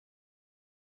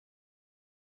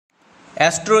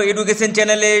Astro education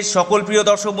চ্যানেলে সকল প্রিয়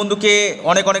দর্শক বন্ধুকে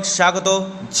অনেক অনেক স্বাগত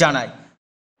জানাই।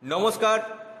 নমস্কার,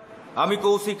 আমি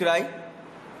কৌশিক রায়।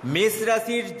 মেষ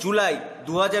রাশির জুলাই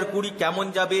 2020 কেমন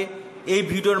যাবে এই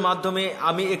ভিডিওর মাধ্যমে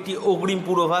আমি একটি অগ্রিম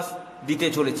পূর্বাভাস দিতে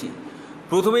চলেছি।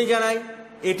 প্রথমেই জানাই,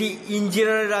 এটি ইন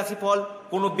জেনারেল রাশিফল,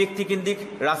 কোনো ব্যক্তিকেন্দ্রিক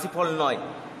রাশিফল নয়।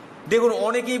 দেখুন,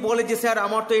 অনেকেই বলে যে স্যার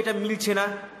আমার তো এটা মিলছে না।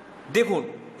 দেখুন,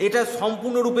 এটা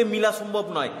সম্পূর্ণরূপে মিলা সম্ভব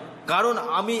নয়, কারণ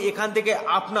আমি এখান থেকে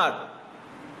আপনার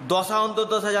দশা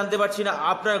অন্তর্দশা জানতে পারছি না,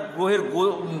 আপনার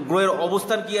গ্রহের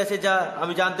অবস্থান কি আছে যা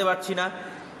আমি জানতে পারছি না।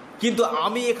 কিন্তু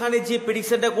আমি এখানে যে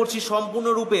প্রেডিকশানটা করছি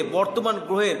সম্পূর্ণরূপে বর্তমান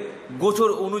গ্রহের গোচর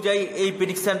অনুযায়ী এই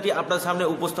প্রেডিকশানটি আপনার সামনে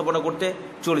উপস্থাপনা করতে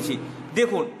চলেছি।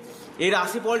 দেখুন, এই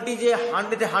রাশিফলটি যে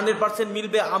 100%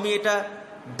 মিলবে আমি এটা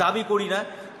দাবি করি না,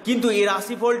 কিন্তু এই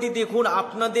রাশিফলটি দেখুন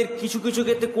আপনাদের কিছু কিছু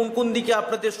ক্ষেত্রে কোন কোন দিকে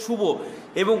আপনাদের শুভ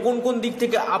এবং কোন কোন দিক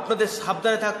থেকে আপনাদের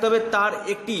সাবধানে থাকতে হবে তার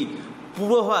একটি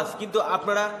পূর্বাভাস কিন্তু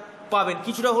আপনারা পাবেন।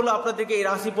 কিছুটা হলো আপনাদেরকে এই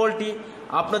রাশিফলটি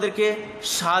আপনাদেরকে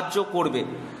সাহায্য করবে।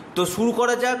 তো শুরু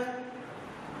করা যাক,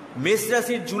 মেষ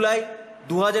রাশির জুলাই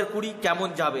 2020 কেমন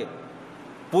যাবে।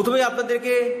 প্রথমে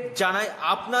আপনাদেরকে জানাই,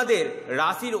 আপনাদের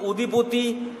রাশির অধিপতি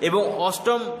এবং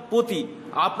অষ্টমপতি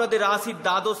আপনাদের রাশির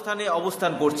দ্বাদশ স্থানে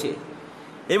অবস্থান করছে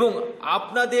এবং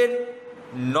আপনাদের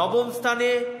নবম স্থানে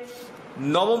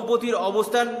নবমপতির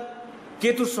অবস্থান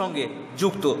কেতুর সঙ্গে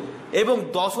যুক্ত এবং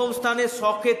দশম স্থানে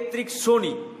সক্ষেত্রিক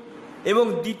শনি এবং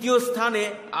দ্বিতীয় স্থানে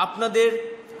আপনাদের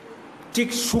ঠিক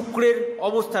শুক্রের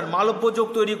অবস্থান মালব্য যোগ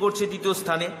তৈরি করছে দ্বিতীয়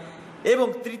স্থানে এবং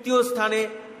তৃতীয় স্থানে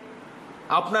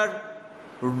আপনার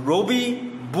রবি,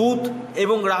 বুধ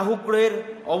এবং রাহু গ্রহের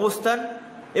অবস্থান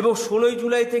এবং 16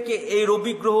 জুলাই থেকে এই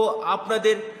রবি গ্রহ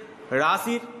আপনাদের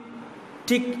রাশির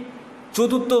ঠিক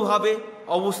চতুর্থভাবে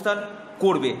অবস্থান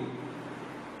করবে।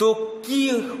 তো কি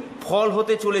ফল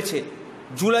হতে চলেছে,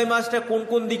 জুলাই মাসটা কোন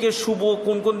কোন দিকে শুভ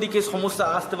কোন কোন দিকে সমস্যা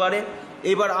আসতে পারে,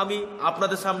 এবার আমি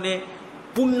আপনাদের সামনে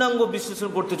পূর্ণাঙ্গ বিশ্লেষণ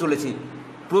করতে চলেছি।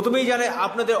 প্রথমেই জানাই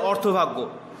আপনাদের অর্থভাগ্য।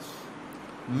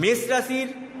 মেষ রাশির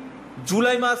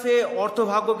জুলাই মাসে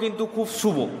অর্থভাগ্য কিন্তু খুব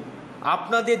শুভ।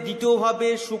 আপনাদের দ্বিতীয়ভাবে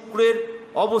শুক্রের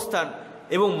অবস্থান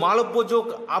এবং মালব্য যোগ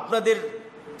আপনাদের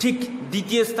ঠিক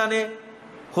দ্বিতীয় স্থানে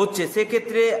হচ্ছে,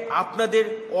 সেক্ষেত্রে আপনাদের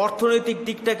অর্থনৈতিক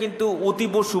দিকটা কিন্তু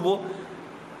অতীব শুভ।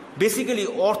 বেসিক্যালি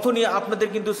অর্থ নিয়ে আপনাদের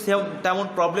কিন্তু তেমন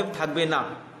প্রবলেম থাকবে না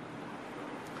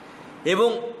এবং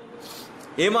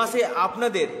এ মাসে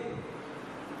আপনাদের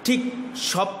ঠিক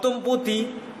সপ্তমপতি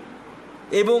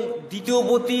এবং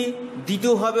দ্বিতীয়পতি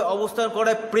দ্বিতীয়ভাবে অবস্থান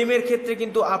করায় প্রেমের ক্ষেত্রে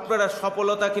কিন্তু আপনারা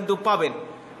সফলতা কিন্তু পাবেন।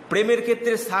 প্রেমের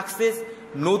ক্ষেত্রে সাকসেস,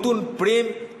 নতুন প্রেম,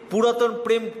 পুরাতন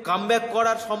প্রেম কামব্যাক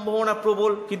করার সম্ভাবনা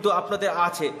প্রবল কিন্তু আপনাদের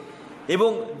আছে এবং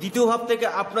দ্বিতীয় ভাব থেকে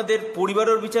আপনাদের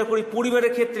পরিবারের বিচার করি,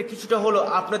 পরিবারের ক্ষেত্রে কিছুটা হলো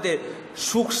আপনাদের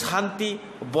সুখ শান্তি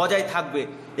বজায় থাকবে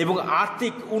এবং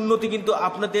আর্থিক উন্নতি কিন্তু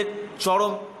আপনাদের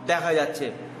চরম দেখা যাচ্ছে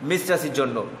মেষ রাশির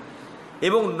জন্য।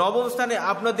 এবং নবম স্থানে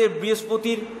আপনাদের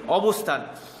বৃহস্পতির অবস্থান,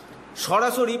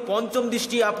 সরাসরি পঞ্চম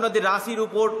দৃষ্টি আপনাদের রাশির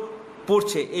উপর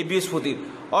পড়ছে এই বৃহস্পতির,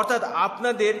 অর্থাৎ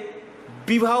আপনাদের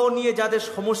বিবাহ নিয়ে যাদের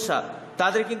সমস্যা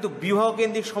তাদের কিন্তু বিবাহ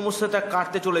কেন্দ্রিক সমস্যাটা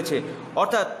কাটতে চলেছে,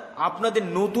 অর্থাৎ আপনাদের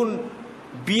নতুন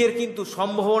বিয়ের কিন্তু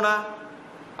সম্ভাবনা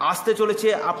আসতে চলেছে।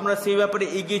 আপনারা সেই ব্যাপারে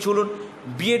এগিয়ে চলুন।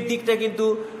 বিয়ের দিকটা কিন্তু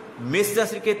মেষ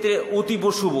রাশির ক্ষেত্রে অতীব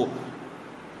শুভ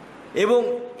এবং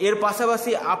এর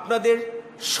পাশাপাশি আপনাদের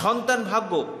সন্তান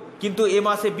ভাগ্য কিন্তু এ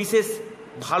মাসে বিশেষ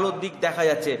ভালো দিক দেখা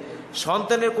যাচ্ছে।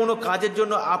 সন্তানের কোনো কাজের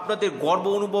জন্য আপনাদের গর্ব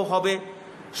অনুভব হবে,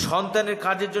 সন্তানের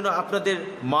কাজের জন্য আপনাদের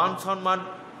মান সম্মান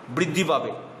বৃদ্ধি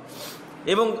পাবে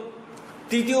এবং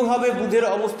তৃতীয়ভাবে বুধের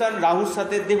অবস্থান রাহুর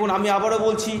সাথে। দেখুন, আমি আবারও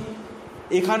বলছি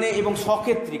এখানে এবং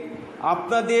সক্ষেত্রিক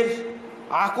আপনাদের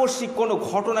আকস্মিক কোনো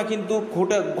ঘটনা কিন্তু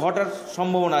ঘটার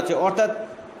সম্ভাবনা আছে, অর্থাৎ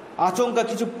আচমকা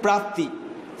কিছু প্রাপ্তি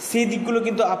সেই দিকগুলো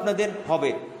কিন্তু আপনাদের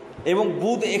হবে এবং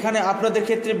বুধ এখানে আপনাদের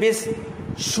ক্ষেত্রে বেশ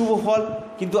শুভ ফল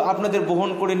কিন্তু আপনাদের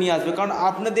বহন করে নিয়ে আসবে, কারণ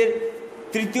আপনাদের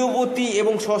তৃতীয়বর্তী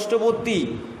এবং ষষ্ঠবর্তী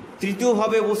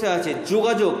তৃতীয়ভাবে বসে আছে।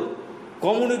 যোগাযোগ,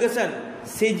 কমিউনিকেশান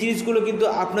সেই জিনিসগুলো কিন্তু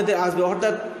আপনাদের আসবে,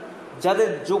 অর্থাৎ যাদের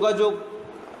যোগাযোগ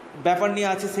ব্যাপার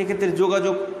নিয়ে আছে সেক্ষেত্রে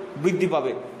যোগাযোগ বৃদ্ধি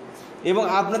পাবে এবং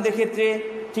আপনাদের ক্ষেত্রে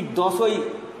ঠিক 10ই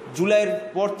জুলাইয়ের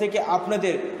পর থেকে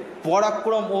আপনাদের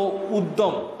পরাক্রম ও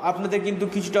উদ্যম আপনাদের কিন্তু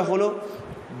কিছুটা হলেও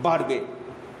বাড়বে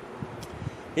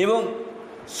এবং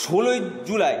 16ই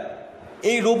জুলাই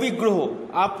এই রবি গ্রহ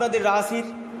আপনাদের রাশির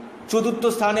চতুর্থ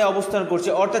স্থানে অবস্থান করছে,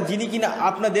 অর্থাৎ যিনি কিনা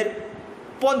আপনাদের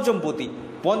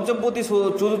পঞ্চমপতি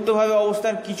চতুর্থভাবে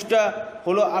অবস্থান কিছুটা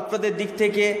হলো আপনাদের দিক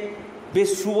থেকে বেশ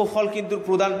শুভ ফল কিন্তু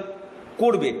প্রদান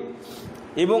করবে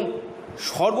এবং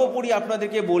সর্বোপরি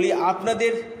আপনাদেরকে বলি,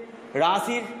 আপনাদের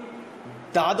রাশির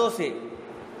দ্বাদশে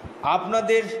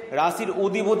আপনাদের রাশির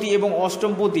অধিপতি এবং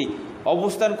অষ্টমপতি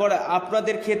অবস্থান করে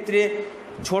আপনাদের ক্ষেত্রে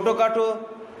ছোটোখাটো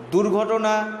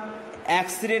দুর্ঘটনা,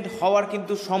 অ্যাক্সিডেন্ট হওয়ার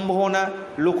কিন্তু সম্ভাবনা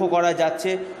লক্ষ্য করা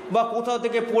যাচ্ছে, বা কোথাও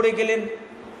থেকে পড়ে গেলেন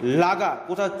লাগা,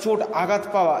 কোথাও চোট আঘাত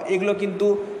পাওয়া, এগুলো কিন্তু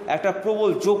একটা প্রবল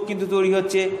যোগ কিন্তু তৈরি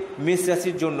হচ্ছে মেষ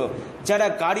রাশির জন্য। যারা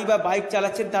গাড়ি বা বাইক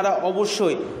চালাচ্ছেন তারা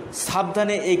অবশ্যই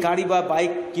সাবধানে এই গাড়ি বা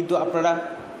বাইক কিন্তু আপনারা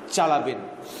চালাবেন।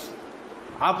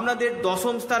 আপনাদের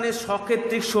দশম স্থানে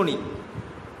সক্ষেত্রিক শনি,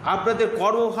 আপনাদের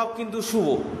কর্মভাব কিন্তু শুভ,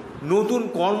 নতুন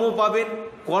কর্ম পাবেন,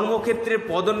 কর্মক্ষেত্রে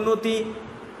পদোন্নতি,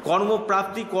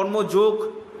 কর্মপ্রাপ্তি, কর্মযোগ,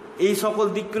 এই সকল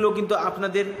দিকগুলো কিন্তু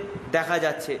আপনাদের দেখা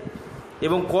যাচ্ছে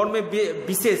এবং কর্মে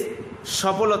বিশেষ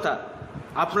সফলতা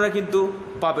আপনারা কিন্তু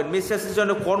পাবেন। মেষ রাশির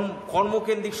জন্য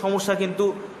কর্মকেন্দ্রিক সমস্যা কিন্তু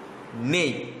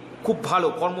নেই, খুব ভালো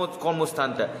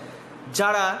কর্মস্থানটা।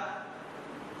 যারা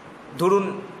ধরুন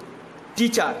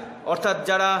টিচার, অর্থাৎ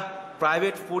যারা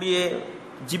প্রাইভেট পড়িয়ে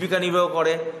জীবিকা নির্বাহ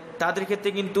করে, তাদের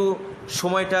ক্ষেত্রে কিন্তু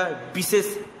সময়টা বিশেষ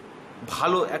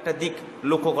ভালো একটা দিক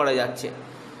লক্ষ্য করা যাচ্ছে।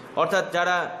 অর্থাৎ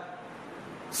যারা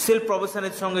সেলফ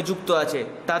প্রফেশনের সঙ্গে যুক্ত আছে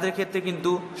তাদের ক্ষেত্রে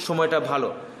কিন্তু সময়টা ভালো।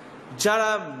 যারা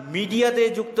মিডিয়াতে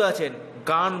যুক্ত আছেন,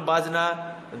 গান বাজনা,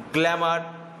 গ্ল্যামার,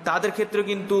 তাদের ক্ষেত্রে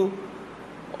কিন্তু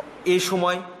এই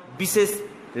সময় বিশেষ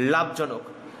লাভজনক,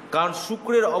 কারণ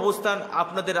শুক্রের অবস্থান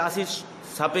আপনাদের রাশির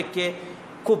সাপেক্ষে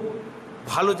খুব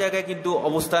ভালো জায়গায় কিন্তু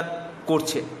অবস্থান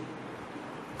করছে।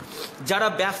 যারা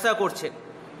ব্যবসা করছেন,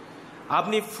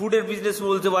 আপনি ফুডের বিজনেস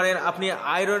বলতে পারেন, আপনি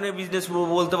আয়রনের বিজনেস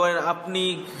বলতে পারেন, আপনি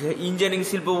ইঞ্জিনিয়ারিং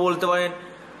শিল্প বলতে পারেন,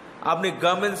 আপনি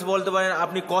গার্মেন্টস বলতে পারেন,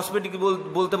 আপনি কসমেটিক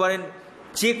বলতে পারেন,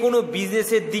 যে কোনো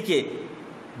বিজনেসের দিকে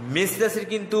মেষ রাশির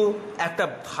কিন্তু একটা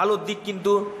ভালো দিক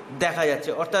কিন্তু দেখা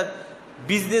যাচ্ছে। অর্থাৎ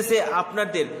বিজনেসে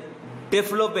আপনাদের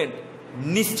ডেভেলপমেন্ট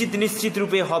নিশ্চিত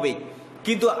রূপে হবে,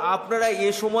 কিন্তু আপনারা এ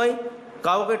সময়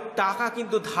কাউকে টাকা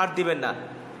কিন্তু ধার দেবেন না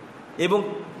এবং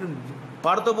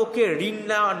পারতপক্ষে ঋণ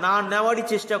না নেওয়ারই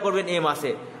চেষ্টা করবেন। এ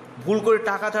মাসে ভুল করে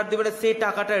টাকা ধার দেবেন না, সেই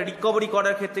টাকাটা রিকভারি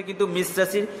করার ক্ষেত্রে কিন্তু মেষ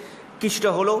রাশির কিছুটা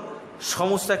হলেও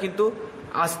সমস্যা কিন্তু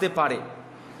আসতে পারে।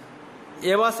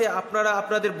 এ মাসে আপনারা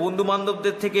আপনাদের বন্ধু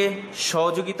বান্ধবদের থেকে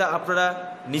সহযোগিতা আপনারা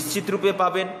নিশ্চিত রূপে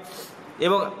পাবেন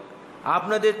এবং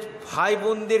আপনাদের ভাই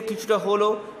বোনদের কিছুটা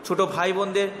হলেও, ছোট ভাই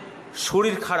বোনদের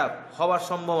শরীর খারাপ হওয়ার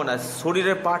সম্ভাবনা,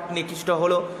 শরীরের পার্ট নিয়ে কিছুটা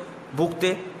হলেও ভুগতে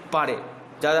পারে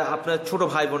যারা আপনার ছোট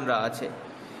ভাই বোনরা আছে।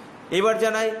 এবার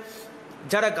জানাই,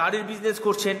 যারা গাড়ির বিজনেস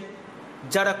করছেন,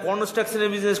 যারা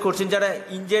কনস্ট্রাকশনের বিজনেস করছেন, যারা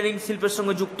ইঞ্জিনিয়ারিং শিল্পের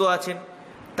সঙ্গে যুক্ত আছেন,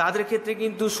 তাদের ক্ষেত্রে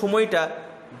কিন্তু সময়টা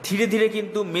ধীরে ধীরে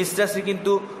কিন্তু মেষ রাশি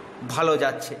কিন্তু ভালো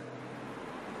যাচ্ছে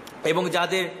এবং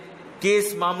যাদের কেস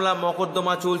মামলা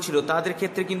মকদ্দমা চলছিল তাদের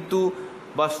ক্ষেত্রে কিন্তু,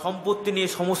 বা সম্পত্তি নিয়ে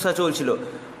সমস্যা চলছিল,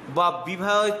 বা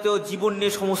বিবাহিত জীবন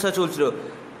নিয়ে সমস্যা চলছিল,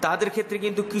 তাদের ক্ষেত্রে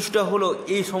কিন্তু কিছুটা হলো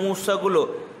এই সমস্যাগুলো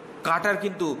কাটার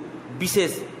কিন্তু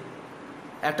বিশেষ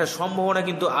একটা সম্ভাবনা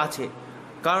কিন্তু আছে।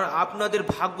 কারণ আপনাদের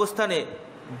ভাগ্যস্থানে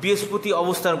বৃহস্পতি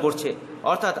অবস্থান করছে,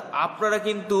 অর্থাৎ আপনারা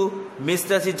কিন্তু মেষ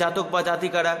রাশির জাতক বা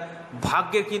জাতিকারা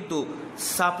ভাগ্যের কিন্তু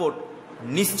সাপোর্ট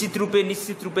নিশ্চিত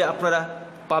রূপে আপনারা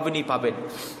পাবেন।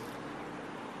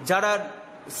 যারা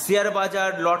শেয়ার বাজার,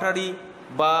 লটারি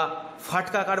বা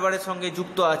ফাটকা কারবারের সঙ্গে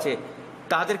যুক্ত আছে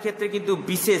তাদের ক্ষেত্রে কিন্তু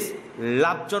বিশেষ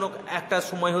লাভজনক একটা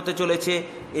সময় হতে চলেছে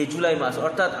এই জুলাই মাস।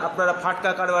 অর্থাৎ আপনারা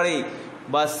ফাটকা কারবারে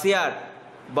বা শেয়ার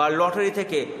বা লটারি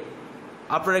থেকে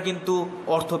আপনারা কিন্তু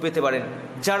অর্থ পেতে পারেন।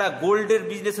 যারা গোল্ডের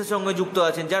বিজনেসের সঙ্গে যুক্ত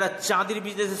আছেন, যারা চাঁদির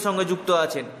বিজনেসের সঙ্গে যুক্ত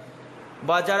আছেন,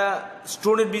 বা যারা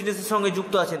স্টোনের বিজনেসের সঙ্গে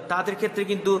যুক্ত আছেন, তাদের ক্ষেত্রে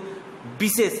কিন্তু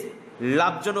বিশেষ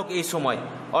লাভজনক এই সময়।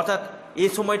 অর্থাৎ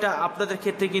এই সময়টা আপনাদের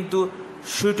ক্ষেত্রে কিন্তু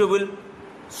সুইটেবল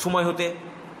সময় হতে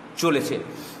চলেছে।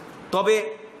 তবে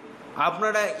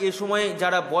আপনারা এ সময়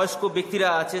যারা বয়স্ক ব্যক্তিরা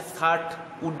আছে, 60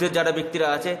 ঊর্ধ্বে যারা ব্যক্তিরা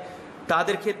আছে,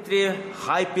 তাদের ক্ষেত্রে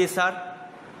হাই প্রেশার,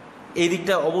 এই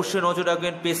দিকটা অবশ্যই নজর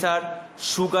রাখবেন। প্রেশার,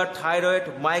 সুগার, থাইরয়েড,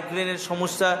 মাইগ্রেনের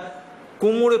সমস্যা,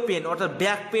 কোমরে পেন অর্থাৎ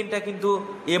ব্যাক পেনটা কিন্তু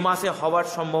এ মাসে হওয়ার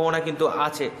সম্ভাবনা কিন্তু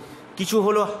আছে। কিছু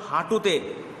হলো হাঁটুতে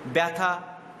ব্যথা,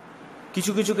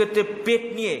 কিছু ক্ষেত্রে পেট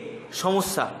নিয়ে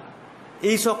সমস্যা,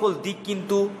 এই সকল দিক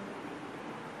কিন্তু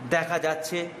দেখা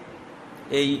যাচ্ছে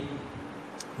এই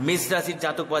মেষ রাশির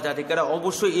জাতক বা জাতিকারা।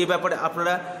 অবশ্যই এ ব্যাপারে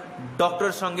আপনারা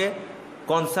ডক্টরের সঙ্গে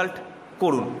কনসাল্ট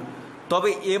করুন। তবে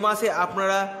এ মাসে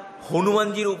আপনারা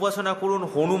হনুমানজির উপাসনা করুন,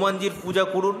 হনুমানজির পূজা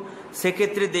করুন,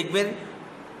 সেক্ষেত্রে দেখবেন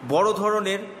বড়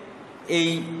ধরনের এই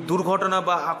দুর্ঘটনা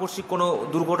বা আকস্মিক কোনো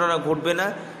দুর্ঘটনা ঘটবে না।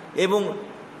 এবং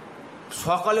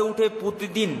সকালে উঠে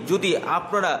প্রতিদিন যদি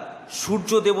আপনারা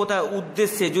সূর্য দেবতার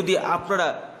উদ্দেশ্যে যদি আপনারা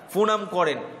প্রণাম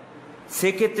করেন,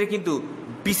 সেক্ষেত্রে কিন্তু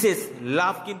বিশেষ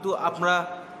লাভ কিন্তু আপনারা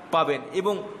পাবেন।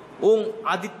 এবং ওং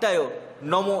আদিত্যায়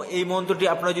নম এই মন্ত্রটি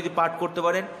আপনারা যদি পাঠ করতে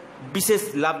পারেন, বিশেষ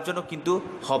লাভজনক কিন্তু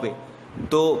হবে।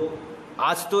 তো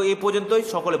আজ তো এ পর্যন্তই।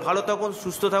 সকলে ভালো থাকুন,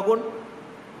 সুস্থ থাকুন।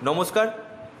 নমস্কার,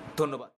 ধন্যবাদ।